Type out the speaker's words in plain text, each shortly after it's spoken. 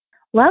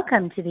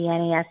Welcome to the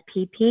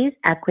NASPP's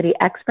Equity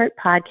Expert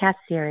Podcast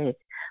Series.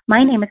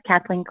 My name is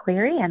Kathleen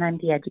Cleary, and I'm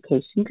the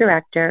Education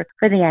Director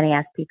for the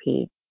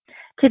NASPP.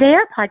 Today,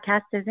 our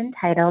podcast is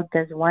entitled,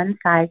 Does One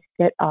Size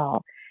Fit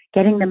All?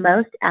 Getting the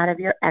Most Out of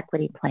Your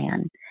Equity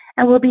Plan.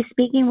 And we'll be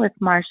speaking with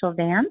Marshall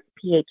Vance,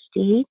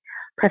 PhD,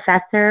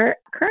 professor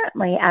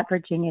currently at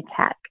Virginia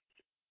Tech.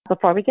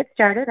 Before we get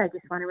started, I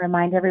just want to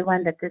remind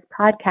everyone that this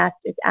podcast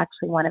is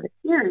actually one of a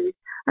series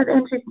of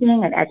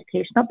interesting and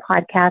educational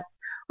podcasts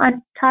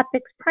on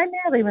topics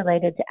primarily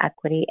related to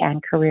equity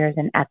and careers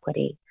in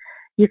equity.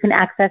 You can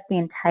access the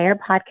entire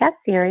podcast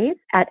series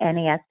at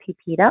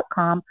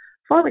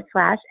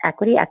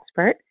naspp.com/equity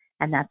expert,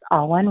 and that's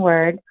all one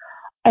word.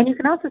 And you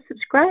can also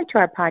subscribe to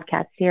our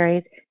podcast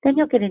series. Then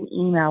you'll get an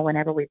email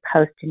whenever we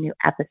post a new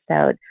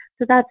episode.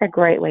 So that's a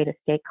great way to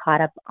stay caught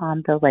up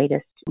on the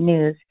latest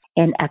news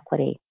in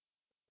equity.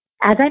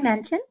 As I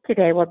mentioned,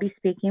 today we'll be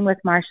speaking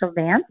with Marshall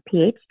Vance,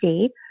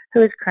 PhD,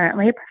 who is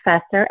currently a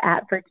professor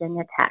at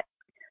Virginia Tech.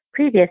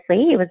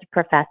 Previously, he was a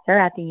professor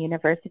at the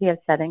University of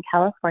Southern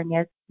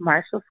California's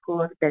Marshall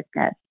School of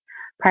Business.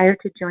 Prior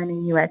to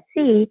joining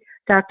USC,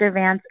 Dr.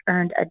 Vance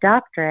earned a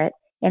doctorate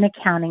in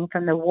accounting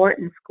from the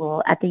Wharton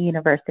School at the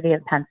University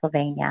of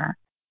Pennsylvania.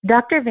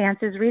 Dr.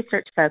 Vance's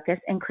research focus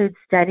includes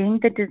studying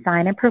the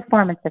design and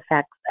performance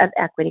effects of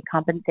equity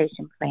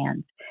compensation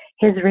plans.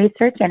 His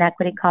research in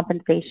equity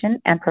compensation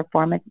and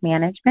performance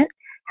management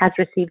has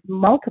received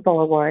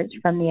multiple awards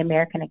from the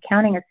American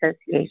Accounting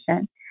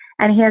Association,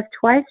 and he has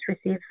twice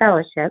received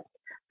fellowships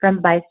from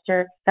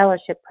Beister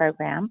Fellowship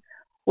Program,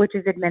 which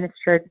is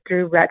administered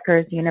through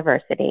Rutgers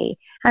University.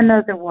 And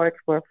those awards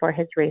were for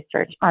his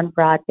research on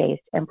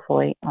broad-based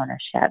employee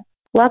ownership.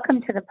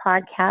 Welcome to the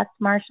podcast,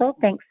 Marshall.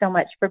 Thanks so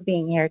much for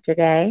being here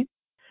today.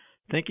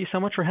 Thank you so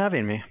much for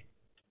having me.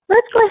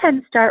 Let's go ahead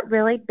and start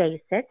really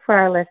basic for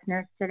our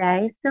listeners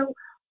today. So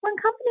when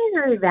companies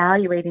are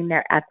evaluating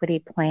their equity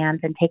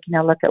plans and taking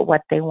a look at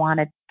what they want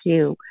to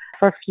do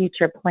for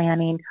future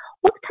planning,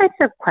 what types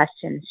of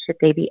questions should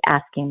they be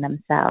asking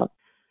themselves?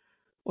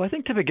 Well, I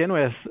think to begin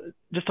with,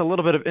 just a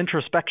little bit of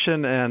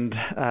introspection and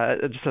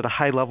just at a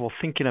high level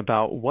thinking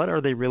about what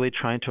are they really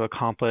trying to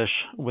accomplish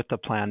with the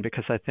plan,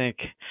 because I think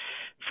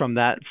from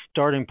that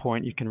starting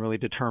point, you can really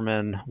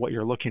determine what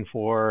you're looking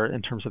for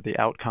in terms of the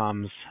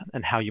outcomes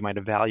and how you might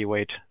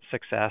evaluate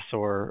success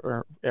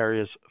or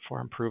areas for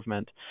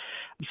improvement.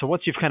 So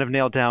once you've kind of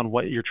nailed down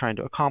what you're trying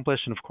to accomplish,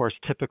 and of course,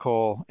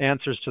 typical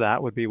answers to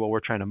that would be, well, we're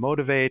trying to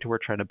motivate, we're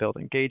trying to build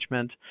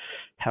engagement,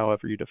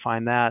 however you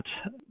define that,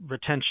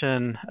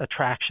 retention,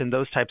 attraction,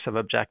 those types of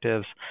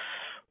objectives.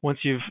 Once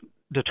you've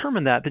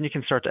determined that, then you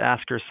can start to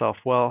ask yourself,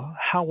 well,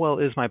 how well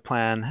is my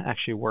plan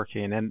actually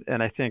working?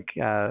 And I think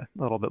a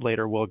little bit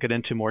later we'll get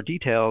into more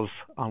details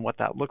on what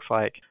that looks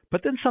like.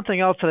 But then something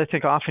else that I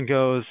think often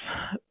goes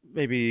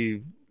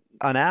maybe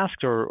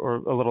unasked or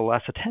a little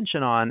less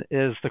attention on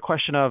is the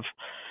question of,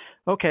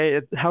 okay,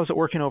 how's it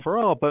working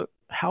overall, but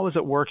how is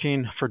it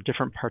working for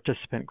different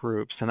participant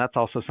groups? And that's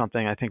also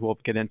something I think we'll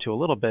get into a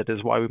little bit,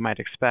 is why we might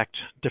expect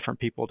different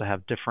people to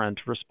have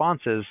different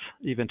responses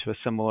even to a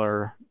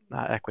similar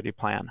equity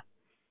plan.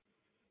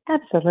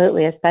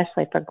 Absolutely,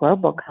 especially for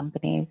global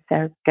companies.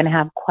 They're going to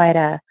have quite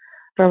a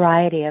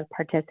variety of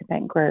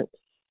participant groups.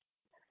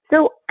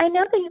 So I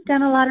know that you've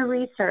done a lot of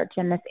research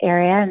in this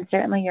area, and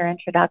certainly your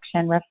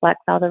introduction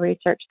reflects all the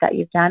research that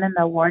you've done and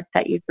the awards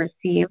that you've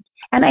received.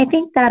 And I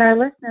think that our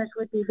listeners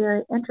would be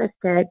very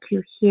interested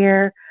to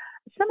hear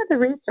some of the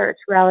research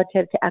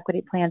relative to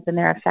equity plans and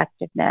their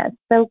effectiveness.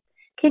 So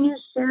can you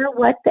share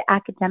what the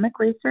academic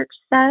research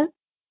says?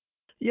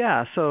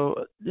 Yeah,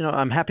 so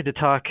I'm happy to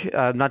talk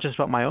not just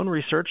about my own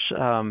research,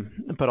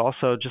 but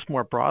also just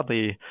more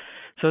broadly.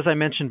 So as I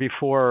mentioned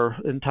before,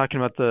 in talking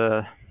about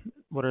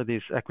what are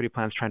these equity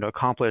plans trying to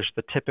accomplish,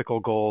 the typical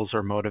goals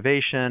are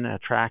motivation,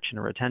 attraction,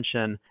 and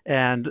retention.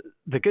 And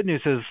the good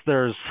news is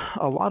there's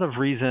a lot of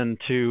reason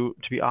to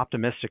be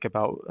optimistic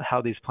about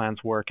how these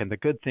plans work and the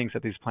good things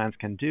that these plans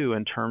can do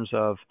in terms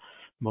of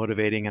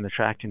motivating and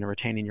attracting and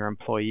retaining your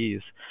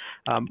employees.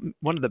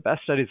 One of the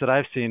best studies that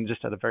I've seen,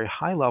 just at a very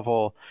high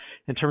level,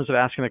 in terms of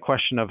asking the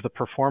question of the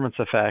performance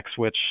effects,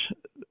 which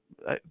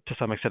to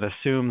some extent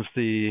assumes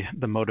the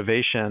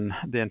motivation,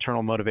 the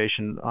internal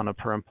motivation on a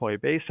per employee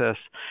basis,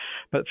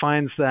 but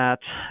finds that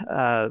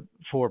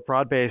for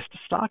broad-based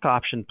stock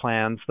option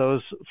plans,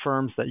 those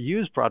firms that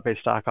use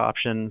broad-based stock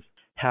options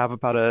have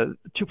about a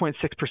 2.6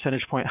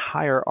 percentage point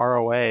higher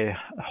ROA,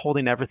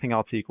 holding everything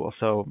else equal.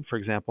 So, for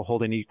example,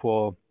 holding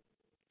equal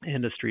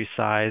industry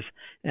size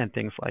and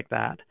things like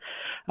that.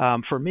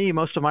 For me,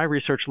 most of my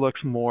research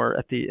looks more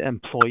at the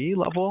employee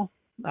level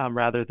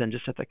rather than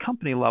just at the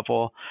company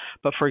level.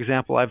 But for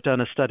example, I've done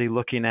a study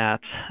looking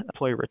at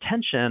employee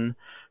retention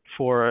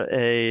for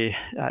a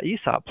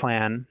ESOP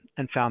plan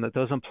and found that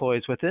those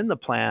employees within the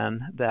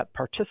plan that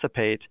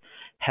participate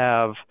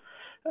have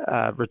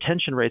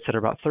retention rates that are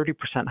about 30%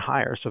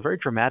 higher. So very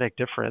dramatic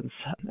difference.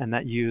 And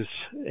that use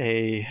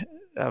a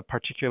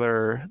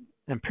particular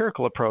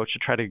empirical approach to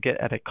try to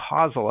get at a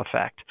causal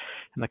effect.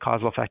 And the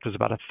causal effect was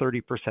about a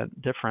 30%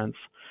 difference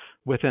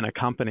within a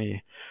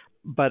company.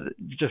 But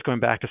just going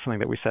back to something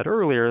that we said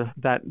earlier,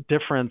 that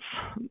difference,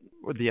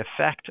 or the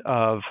effect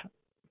of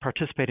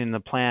participating in the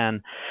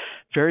plan,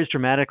 varies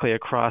dramatically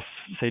across,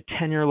 say,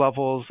 tenure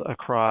levels,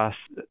 across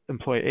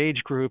employee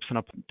age groups, and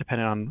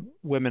depending on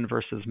women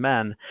versus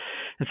men.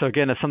 And so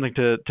again, it's something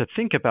to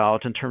think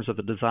about in terms of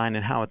the design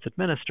and how it's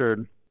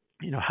administered,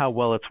 how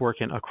well it's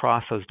working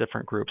across those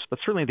different groups. But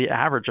certainly the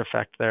average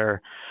effect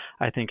there,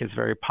 I think, is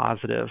very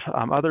positive.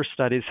 Other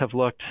studies have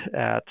looked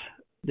at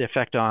the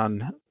effect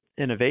on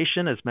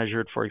innovation as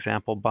measured, for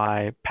example,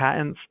 by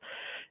patents.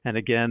 And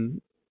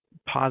again,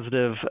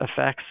 positive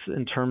effects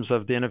in terms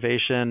of the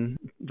innovation,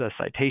 the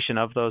citation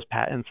of those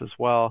patents as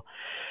well.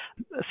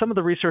 Some of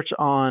the research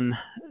on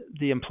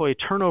the employee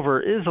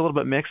turnover is a little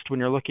bit mixed when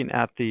you're looking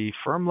at the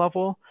firm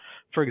level.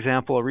 For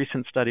example, a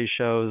recent study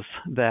shows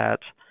that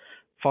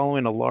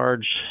following a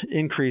large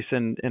increase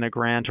in a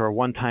grant or a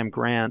one-time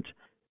grant,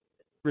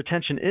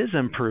 retention is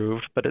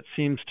improved, but it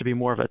seems to be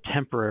more of a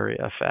temporary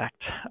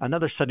effect.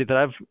 Another study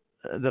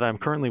that I'm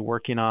currently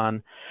working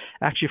on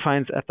actually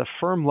finds at the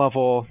firm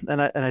level, and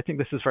I think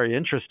this is very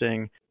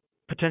interesting,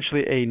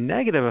 potentially a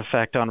negative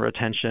effect on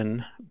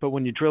retention. But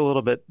when you drill a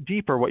little bit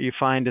deeper, what you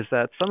find is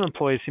that some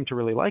employees seem to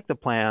really like the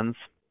plans,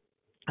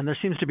 and there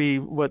seems to be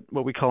what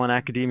we call in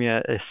academia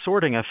a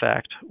sorting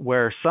effect,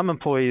 where some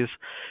employees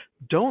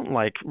don't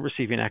like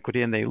receiving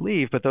equity and they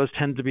leave, but those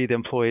tend to be the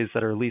employees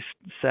that are least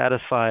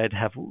satisfied,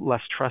 have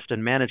less trust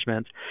in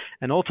management.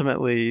 And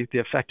ultimately, the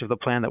effect of the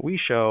plan that we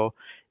show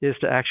is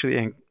to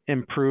actually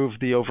improve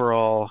the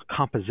overall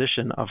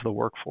composition of the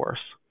workforce.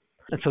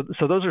 And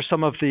so those are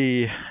some of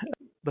the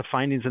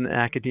findings in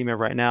academia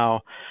right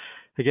now.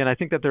 Again, I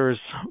think that there's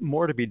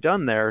more to be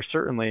done there,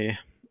 certainly,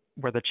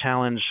 where the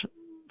challenge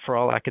for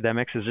all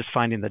academics is just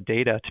finding the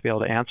data to be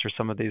able to answer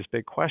some of these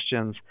big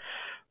questions.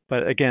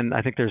 But again,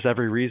 I think there's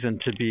every reason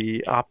to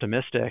be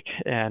optimistic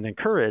and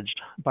encouraged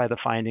by the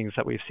findings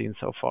that we've seen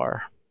so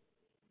far.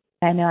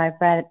 I know I've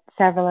read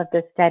several of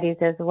the studies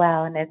as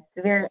well, and it's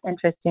very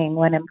interesting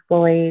when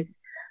employees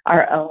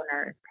are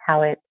owners,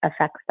 how it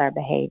affects their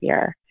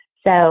behavior.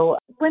 So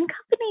when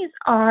companies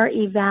are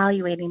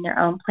evaluating their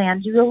own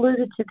plans, you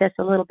alluded to this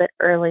a little bit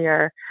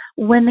earlier,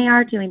 when they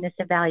are doing this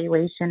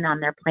evaluation on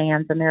their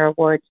plans and their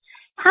awards,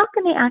 how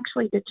can they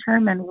actually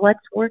determine what's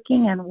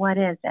working and what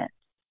isn't?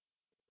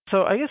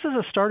 So I guess as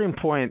a starting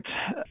point,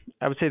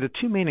 I would say the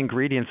two main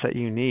ingredients that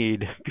you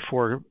need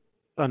before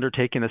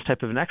undertaking this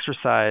type of an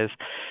exercise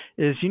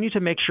is you need to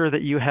make sure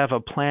that you have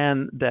a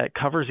plan that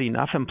covers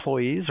enough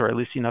employees, or at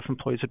least enough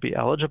employees would be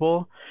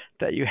eligible,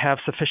 that you have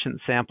sufficient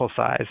sample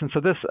size. And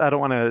so this, I don't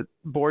want to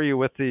bore you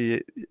with the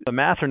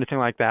math or anything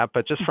like that,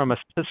 but just from a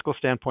statistical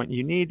standpoint,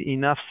 you need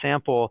enough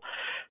sample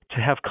to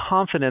have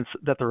confidence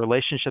that the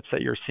relationships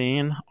that you're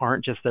seeing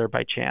aren't just there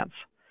by chance.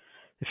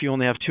 If you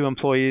only have 2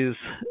 employees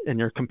and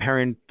you're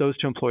comparing those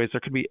 2 employees, there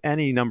could be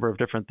any number of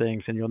different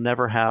things, and you'll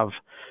never have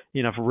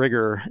enough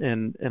rigor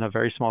in a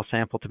very small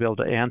sample to be able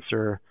to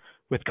answer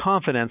with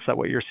confidence that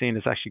what you're seeing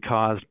is actually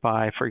caused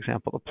by, for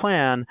example, the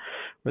plan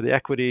or the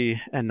equity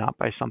and not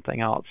by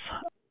something else.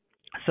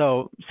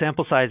 So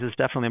sample size is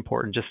definitely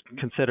important. Just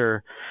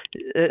consider,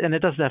 and it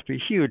doesn't have to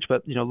be huge,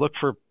 but look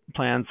for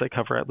plans that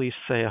cover at least,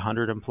 say,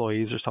 100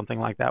 employees or something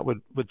like that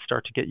would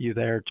start to get you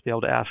there to be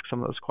able to ask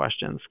some of those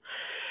questions.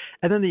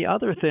 And then the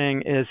other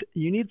thing is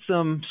you need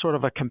some sort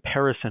of a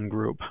comparison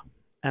group.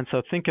 And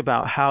so think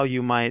about how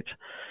you might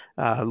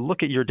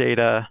look at your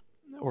data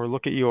or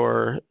look at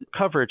your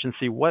coverage and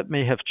see what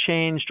may have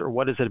changed or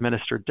what is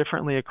administered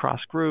differently across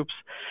groups,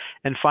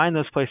 and find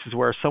those places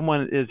where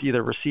someone is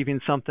either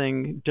receiving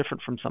something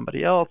different from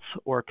somebody else,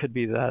 or it could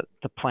be that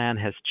the plan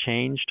has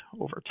changed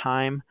over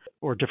time,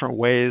 or different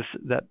ways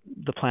that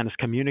the plan is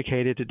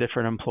communicated to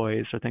different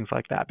employees or things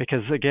like that.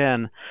 Because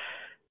again,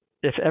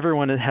 if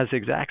everyone has the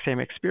exact same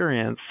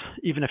experience,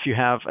 even if you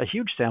have a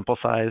huge sample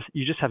size,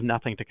 you just have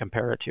nothing to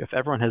compare it to. If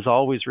everyone has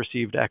always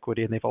received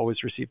equity and they've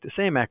always received the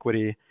same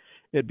equity,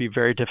 it'd be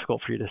very difficult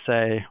for you to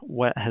say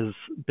what has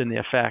been the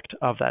effect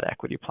of that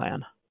equity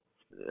plan.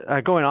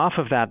 Going off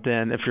of that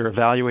then, if you're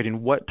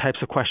evaluating what types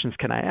of questions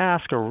can I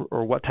ask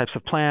or what types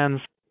of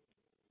plans,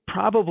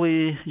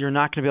 probably you're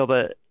not going to be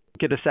able to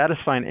get a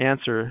satisfying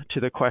answer to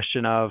the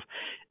question of,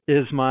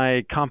 is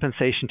my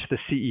compensation to the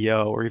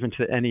CEO or even to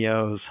the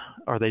NEOs,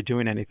 are they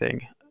doing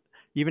anything?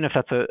 Even if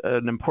that's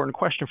an important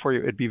question for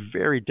you, it'd be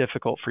very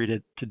difficult for you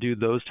to do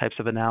those types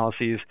of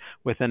analyses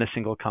within a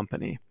single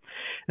company.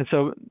 And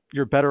so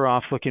you're better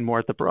off looking more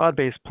at the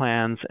broad-based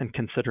plans and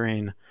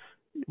considering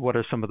what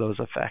are some of those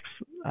effects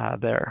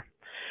there.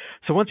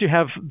 So once you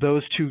have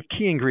those 2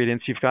 key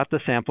ingredients, you've got the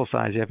sample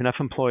size, you have enough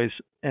employees,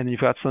 and you've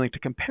got something to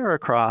compare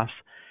across,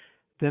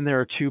 then there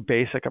are 2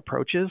 basic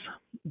approaches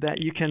that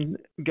you can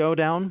go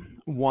down.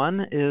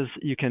 One is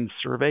you can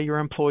survey your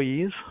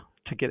employees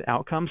to get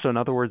outcomes. So in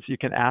other words, you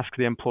can ask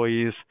the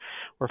employees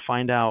or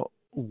find out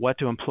what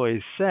do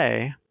employees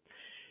say.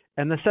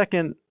 And the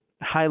second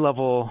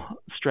high-level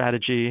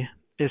strategy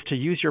is to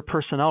use your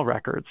personnel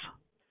records,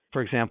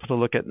 for example, to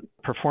look at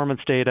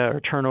performance data or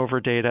turnover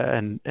data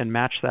and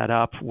match that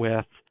up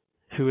with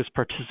who is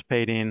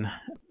participating,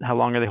 how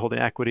long are they holding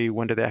equity,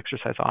 when do they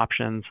exercise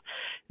options,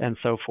 and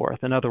so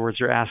forth. In other words,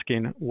 you're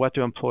asking, what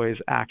do employees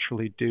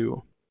actually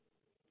do?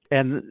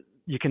 And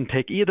you can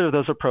take either of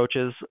those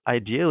approaches.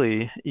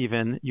 Ideally,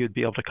 even, you'd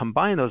be able to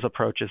combine those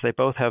approaches. They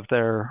both have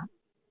their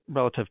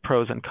relative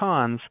pros and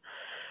cons.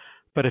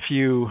 But if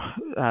you,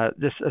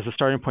 just as a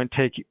starting point,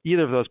 take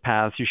either of those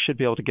paths, you should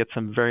be able to get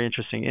some very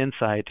interesting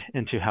insight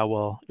into how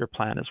well your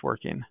plan is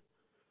working.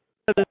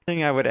 The other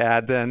thing I would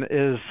add then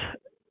is,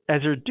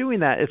 as you're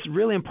doing that, it's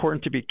really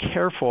important to be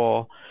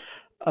careful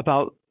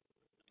about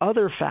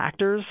other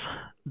factors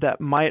that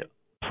might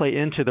play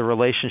into the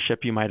relationship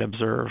you might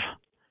observe.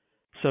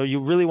 So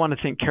you really want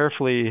to think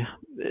carefully,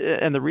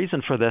 and the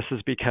reason for this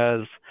is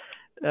because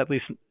at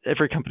least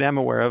every company I'm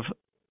aware of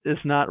is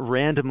not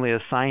randomly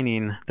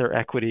assigning their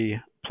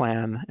equity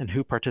plan and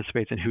who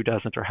participates and who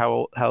doesn't, or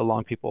how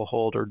long people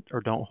hold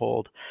or don't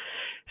hold.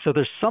 So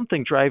there's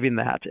something driving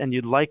that, and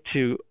you'd like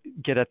to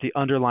get at the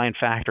underlying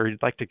factor.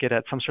 You'd like to get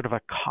at some sort of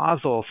a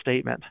causal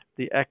statement.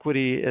 The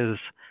equity is,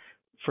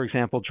 for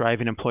example,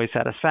 driving employee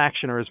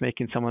satisfaction or is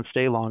making someone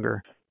stay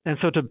longer. And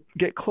so to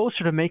get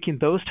closer to making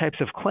those types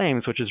of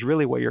claims, which is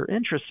really what you're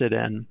interested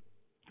in,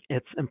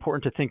 it's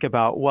important to think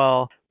about,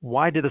 well,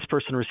 why did this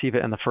person receive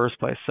it in the first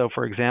place? So,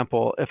 for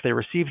example, if they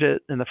received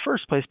it in the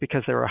first place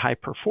because they were a high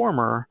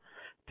performer,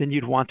 then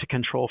you'd want to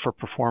control for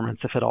performance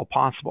if at all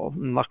possible.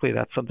 And luckily,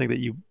 that's something that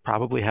you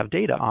probably have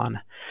data on.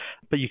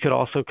 But you could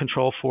also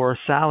control for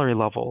salary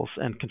levels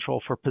and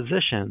control for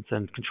positions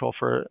and control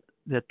for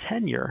the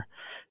tenure,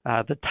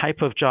 the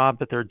type of job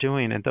that they're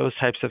doing, and those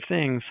types of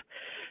things,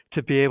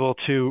 to be able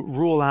to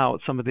rule out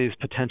some of these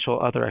potential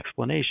other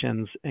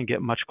explanations and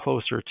get much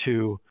closer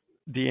to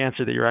the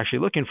answer that you're actually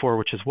looking for,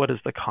 which is what is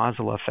the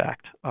causal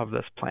effect of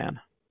this plan.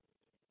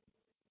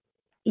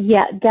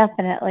 Yeah,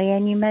 definitely.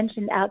 And you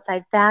mentioned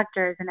outside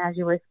factors, and as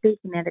you were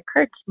speaking, it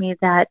occurred to me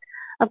that,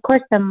 of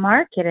course, the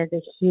market is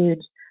a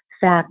huge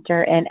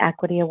factor in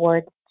equity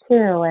awards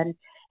too. And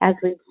as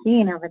we've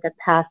seen over the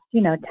past,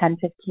 10,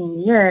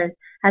 15 years,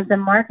 as the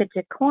market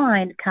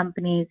declined,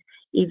 companies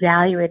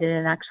evaluated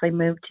and actually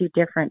moved to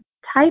different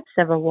types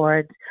of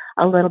awards,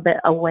 a little bit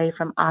away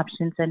from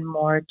options and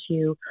more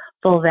to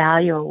full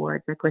value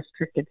awards like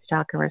restricted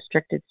stock and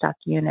restricted stock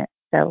units.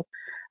 So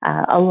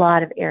a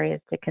lot of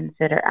areas to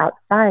consider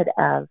outside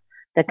of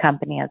the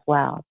company as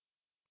well.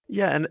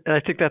 Yeah, and I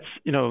think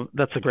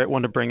that's a great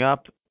one to bring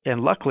up.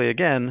 And luckily,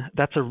 again,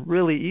 that's a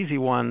really easy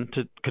one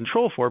to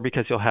control for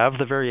because you'll have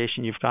the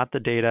variation, you've got the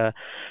data.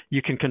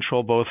 You can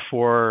control both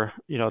for,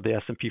 the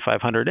S&P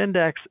 500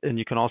 index, and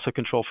you can also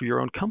control for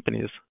your own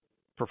company's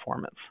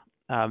performance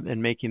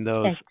in making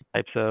those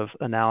types of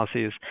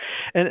analyses.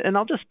 And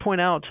I'll just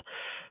point out,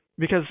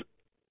 because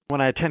when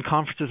I attend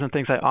conferences and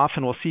things, I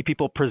often will see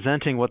people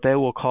presenting what they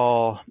will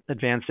call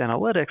advanced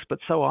analytics, but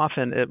so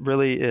often it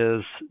really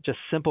is just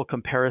simple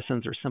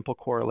comparisons or simple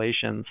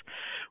correlations,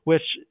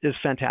 which is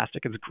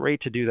fantastic. It's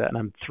great to do that, and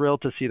I'm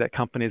thrilled to see that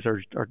companies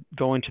are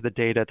going to the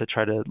data to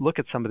try to look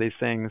at some of these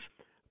things.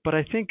 But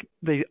I think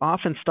they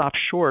often stop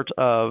short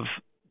of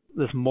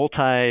this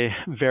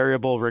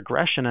multi-variable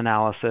regression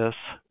analysis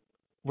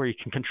where you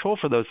can control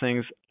for those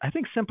things, I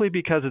think simply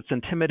because it's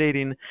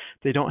intimidating.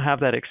 They don't have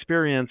that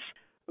experience.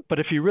 But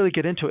if you really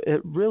get into it,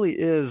 it really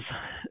is,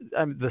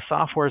 the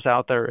software's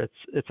out there.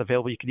 It's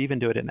available. You can even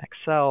do it in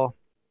Excel.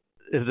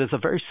 It is a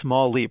very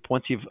small leap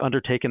once you've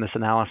undertaken this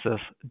analysis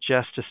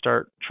just to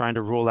start trying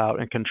to rule out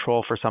and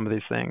control for some of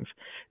these things.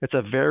 It's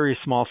a very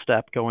small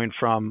step going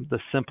from the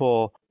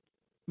simple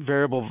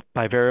variable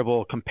by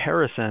variable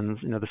comparisons,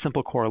 the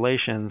simple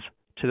correlations,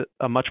 to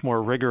a much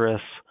more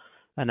rigorous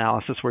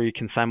analysis where you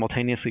can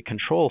simultaneously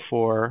control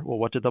for, well,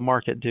 what did the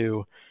market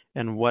do?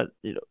 And what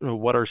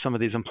are some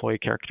of these employee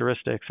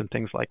characteristics and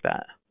things like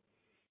that?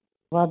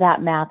 Well,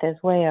 that math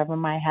is way over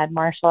my head,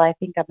 Marshall. I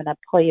think I'm going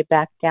to pull you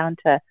back down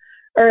to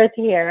earth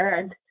here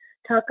and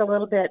talk a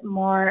little bit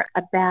more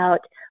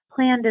about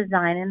plan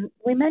design. And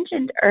we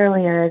mentioned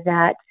earlier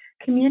that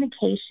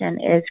communication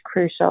is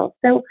crucial.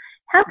 So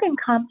how can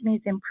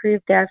companies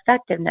improve their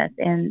effectiveness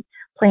in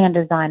plan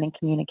design and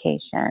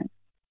communication?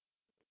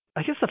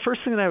 I guess the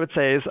first thing that I would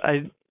say is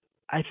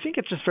I think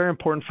it's just very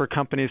important for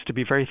companies to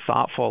be very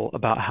thoughtful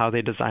about how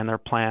they design their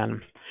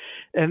plan.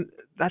 And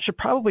that should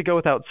probably go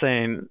without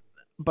saying,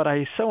 but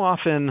I so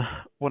often,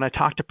 when I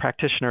talk to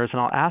practitioners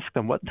and I'll ask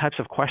them what types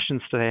of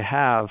questions do they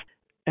have,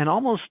 and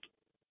almost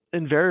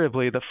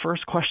invariably the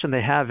first question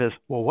they have is,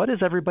 well, what is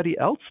everybody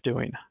else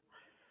doing?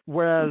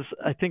 Whereas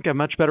I think a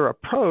much better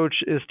approach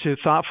is to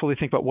thoughtfully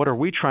think about what are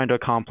we trying to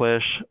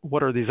accomplish?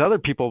 What are these other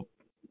people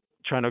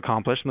trying to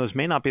accomplish? And those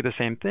may not be the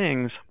same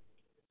things.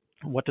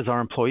 What does our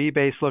employee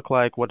base look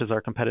like? What does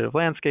our competitive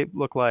landscape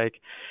look like?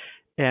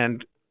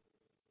 And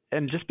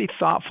just be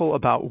thoughtful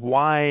about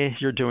why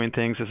you're doing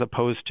things as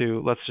opposed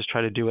to let's just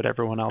try to do what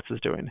everyone else is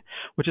doing,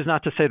 which is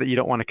not to say that you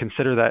don't want to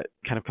consider that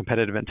kind of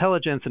competitive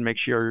intelligence and make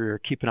sure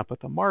you're keeping up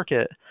with the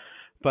market.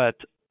 But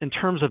in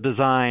terms of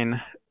design,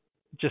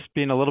 just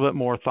being a little bit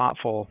more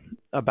thoughtful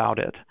about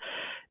it.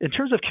 In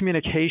terms of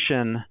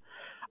communication,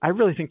 I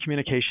really think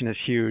communication is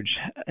huge.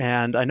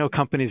 And I know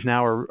companies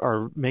now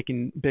are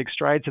making big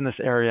strides in this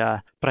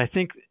area, but I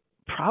think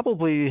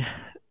probably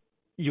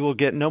you will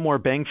get no more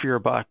bang for your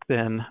buck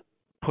than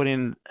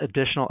putting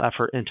additional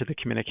effort into the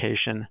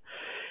communication.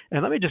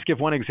 And let me just give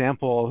one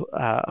example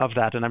of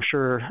that. And I'm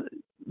sure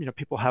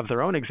people have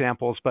their own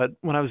examples. But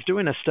when I was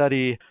doing a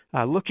study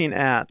looking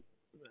at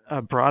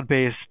a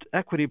broad-based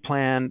equity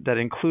plan that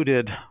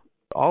included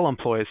all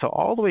employees, so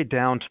all the way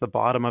down to the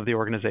bottom of the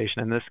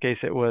organization. In this case,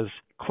 it was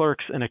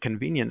clerks in a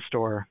convenience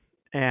store.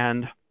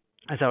 And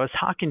as I was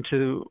talking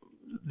to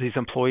these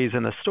employees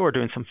in the store,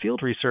 doing some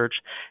field research,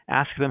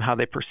 asking them how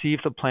they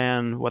perceived the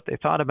plan, what they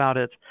thought about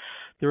it,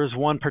 there was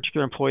one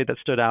particular employee that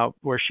stood out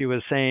where she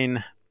was saying,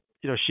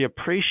 she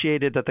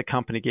appreciated that the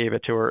company gave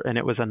it to her and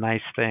it was a nice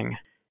thing.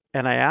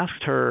 And I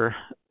asked her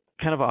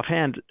kind of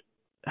offhand,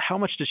 how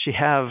much did she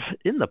have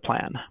in the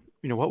plan?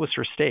 What was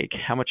her stake?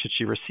 How much had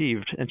she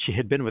received? And she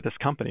had been with this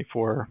company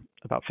for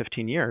about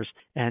 15 years.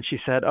 And she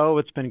said, oh,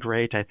 it's been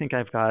great. I think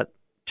I've got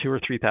 $2,000 or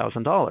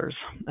 $3,000.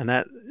 And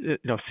that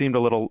seemed a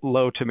little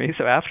low to me.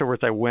 So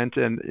afterwards I went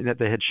and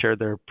they had shared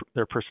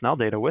their personnel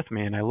data with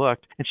me, and I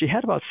looked, and she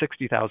had about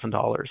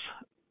 $60,000.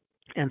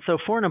 And so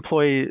for an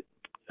employee,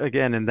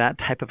 again, in that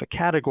type of a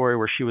category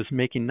where she was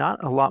making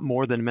not a lot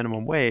more than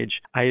minimum wage,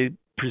 I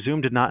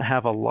presume did not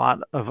have a lot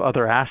of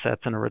other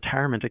assets in a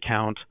retirement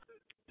account.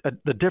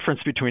 The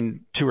difference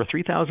between $2,000 or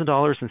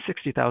 $3,000 and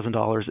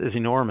 $60,000 is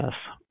enormous.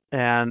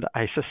 And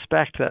I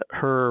suspect that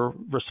her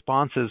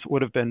responses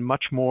would have been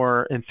much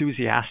more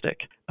enthusiastic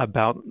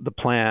about the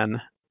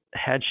plan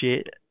had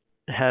she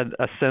had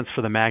a sense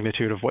for the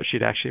magnitude of what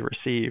she'd actually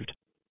received.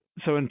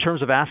 So in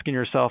terms of asking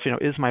yourself,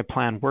 is my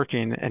plan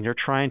working, and you're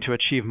trying to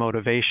achieve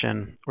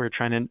motivation, or you're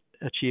trying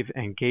to achieve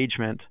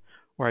engagement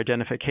or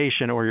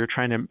identification, or you're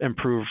trying to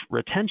improve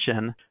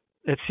retention,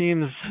 it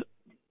seems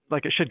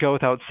like it should go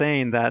without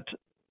saying that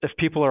if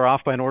people are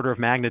off by an order of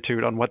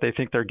magnitude on what they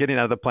think they're getting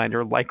out of the plan,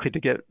 you're likely to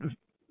get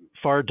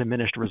far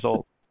diminished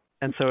results.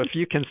 And so if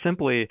you can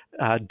simply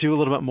do a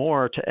little bit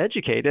more to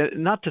educate,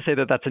 not to say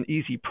that that's an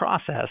easy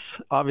process.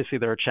 Obviously,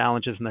 there are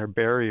challenges and there are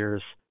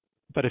barriers.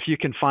 But if you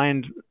can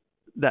find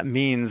that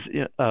means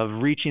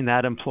of reaching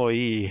that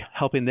employee,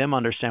 helping them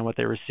understand what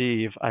they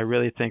receive, I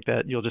really think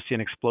that you'll just see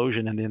an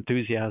explosion in the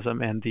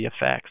enthusiasm and the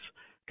effects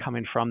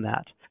coming from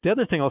that. The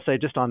other thing I'll say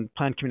just on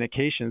plan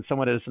communication,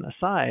 somewhat as an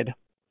aside,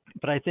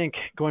 but I think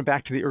going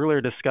back to the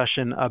earlier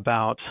discussion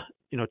about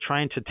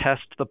trying to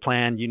test the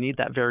plan, you need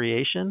that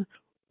variation.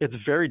 It's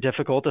very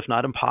difficult, if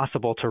not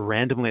impossible, to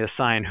randomly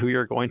assign who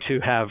you're going to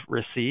have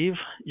receive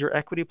your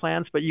equity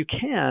plans, but you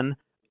can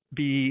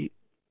be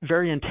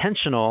very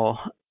intentional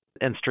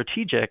and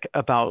strategic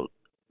about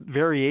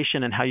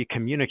variation in how you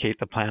communicate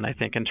the plan, I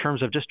think, in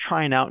terms of just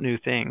trying out new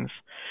things.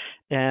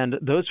 And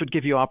those would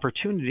give you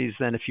opportunities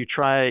then if you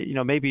try,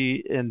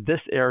 maybe in this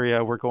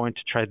area, we're going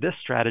to try this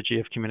strategy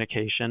of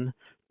communication.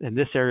 In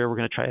this area, we're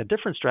going to try a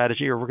different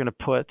strategy, or we're going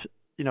to put,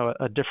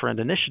 a different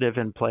initiative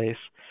in place.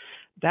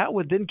 That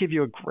would then give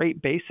you a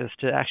great basis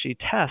to actually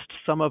test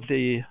some of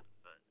the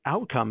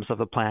outcomes of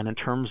the plan in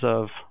terms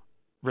of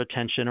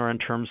retention or in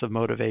terms of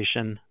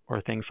motivation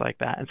or things like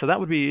that. And so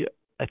that would be,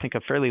 I think,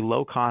 a fairly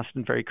low cost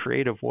and very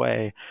creative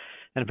way,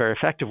 and a very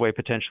effective way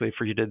potentially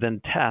for you to then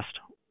test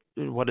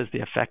what is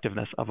the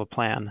effectiveness of a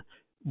plan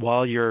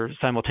while you're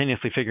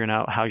simultaneously figuring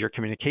out how your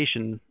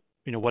communication,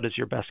 what is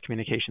your best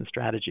communication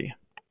strategy.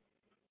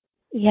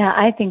 Yeah,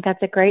 I think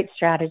that's a great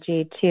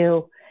strategy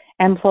to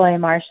employ,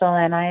 Marshall,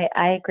 and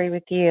I agree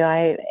with you.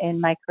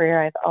 In my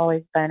career, I've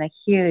always been a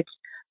huge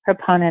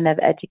proponent of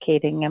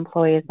educating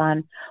employees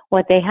on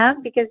what they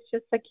have, because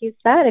just like you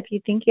said, if you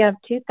think you have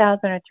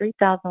 2,000 or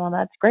 3,000, well,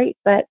 that's great,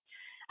 but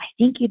I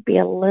think you'd be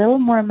a little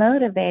more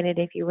motivated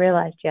if you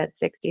realized you had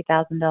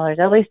 $60,000.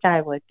 At least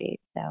I would be.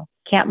 So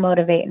can't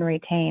motivate and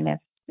retain if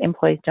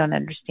employees don't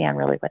understand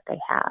really what they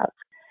have.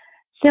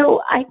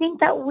 So I think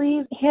that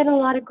we've hit a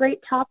lot of great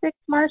topics,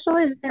 Marshall.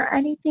 Is there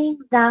anything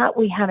that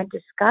we haven't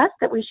discussed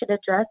that we should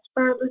address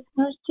for our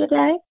listeners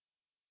today?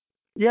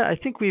 Yeah, I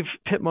think we've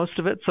hit most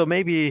of it. So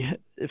maybe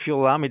if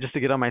you'll allow me just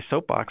to get on my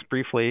soapbox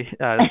briefly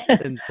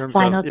in terms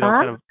of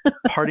kind of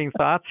parting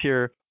thoughts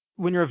here.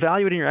 When you're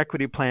evaluating your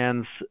equity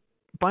plans,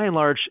 by and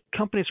large,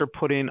 companies are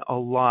putting a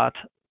lot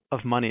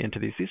of money into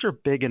these. These are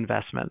big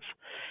investments.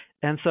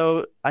 And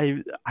so I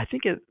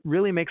think it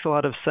really makes a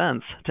lot of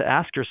sense to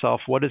ask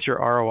yourself, what is your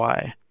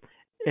ROI?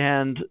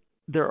 And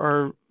there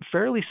are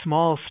fairly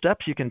small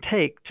steps you can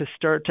take to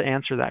start to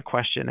answer that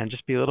question and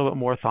just be a little bit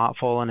more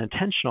thoughtful and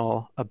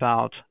intentional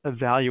about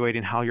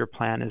evaluating how your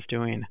plan is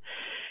doing.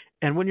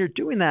 And when you're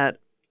doing that,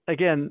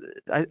 again,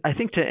 I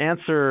think to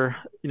answer,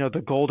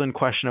 the golden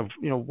question of,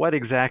 what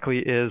exactly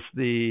is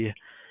the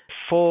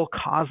full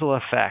causal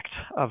effect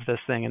of this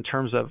thing in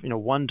terms of,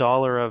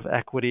 $1 of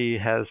equity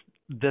has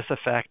this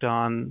effect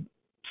on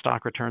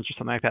stock returns or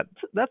something like that.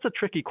 That's a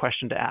tricky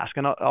question to ask.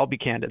 And I'll be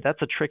candid.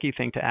 That's a tricky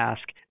thing to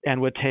ask and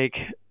would take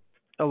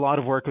a lot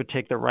of work, would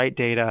take the right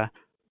data.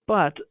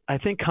 But I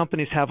think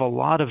companies have a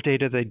lot of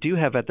data they do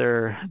have at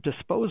their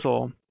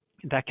disposal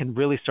that can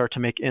really start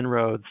to make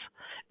inroads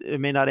It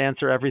may not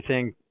answer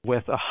everything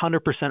with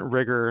 100%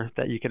 rigor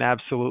that you can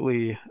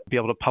absolutely be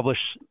able to publish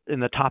in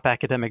the top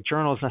academic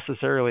journals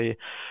necessarily,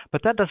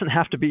 but that doesn't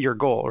have to be your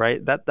goal, right?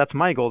 That's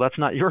my goal. That's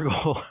not your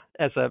goal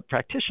as a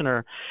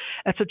practitioner.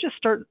 And so just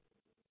start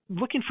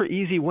looking for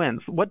easy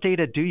wins. What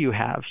data do you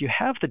have? You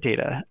have the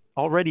data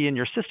already in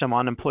your system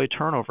on employee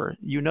turnover.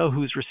 You know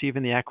who's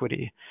receiving the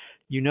equity.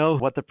 You know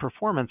what the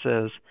performance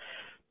is.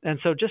 And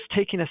so just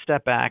taking a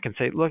step back and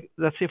say, look,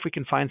 let's see if we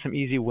can find some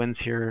easy wins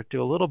here,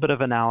 do a little bit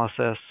of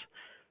analysis,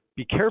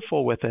 be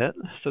careful with it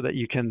so that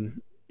you can,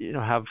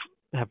 have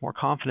more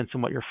confidence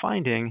in what you're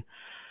finding.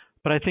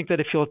 But I think that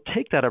if you'll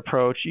take that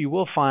approach, you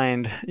will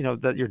find,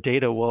 that your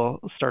data will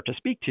start to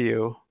speak to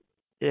you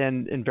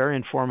in very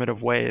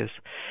informative ways.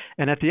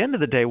 And at the end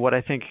of the day, what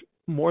I think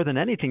more than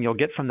anything you'll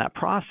get from that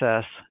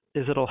process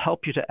is it'll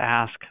help you to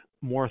ask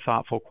more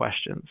thoughtful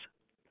questions.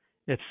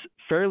 It's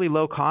fairly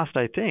low cost,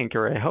 I think,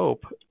 or I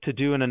hope, to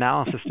do an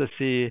analysis to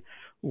see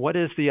what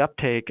is the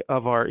uptake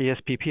of our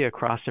ESPP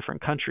across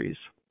different countries.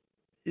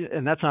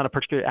 And that's not a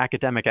particularly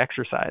academic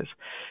exercise.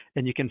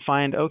 And you can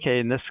find, okay,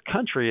 in this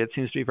country, it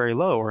seems to be very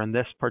low, or in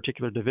this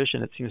particular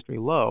division, it seems to be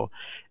low.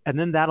 And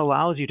then that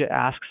allows you to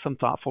ask some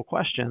thoughtful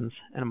questions,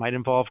 and it might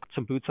involve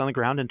some boots on the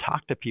ground and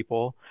talk to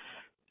people.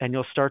 And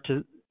you'll start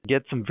to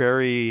get some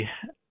very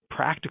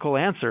practical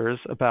answers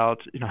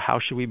about, how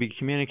should we be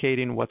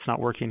communicating, what's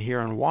not working here,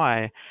 and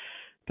why.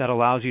 That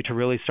allows you to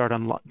really start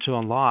to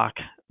unlock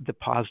the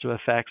positive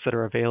effects that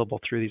are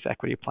available through these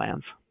equity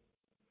plans.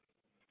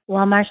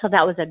 Well, Marshall,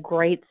 that was a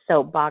great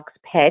soapbox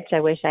pitch.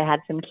 I wish I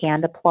had some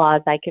canned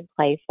applause I could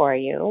play for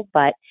you.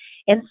 But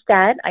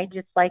instead, I'd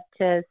just like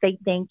to say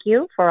thank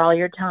you for all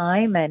your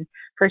time and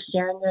for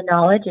sharing your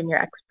knowledge and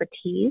your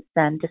expertise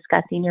and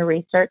discussing your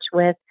research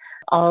with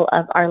all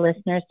of our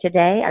listeners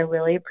today. I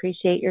really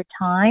appreciate your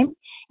time.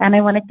 And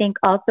I want to thank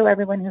also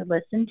everyone who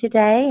listened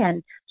today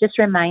and just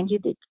remind you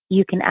that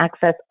you can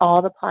access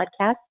all the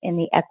podcasts in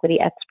the Equity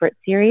Expert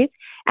series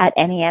at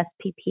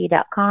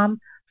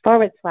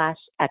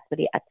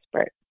nespp.com/Equity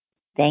Expert.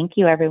 Thank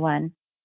you, everyone.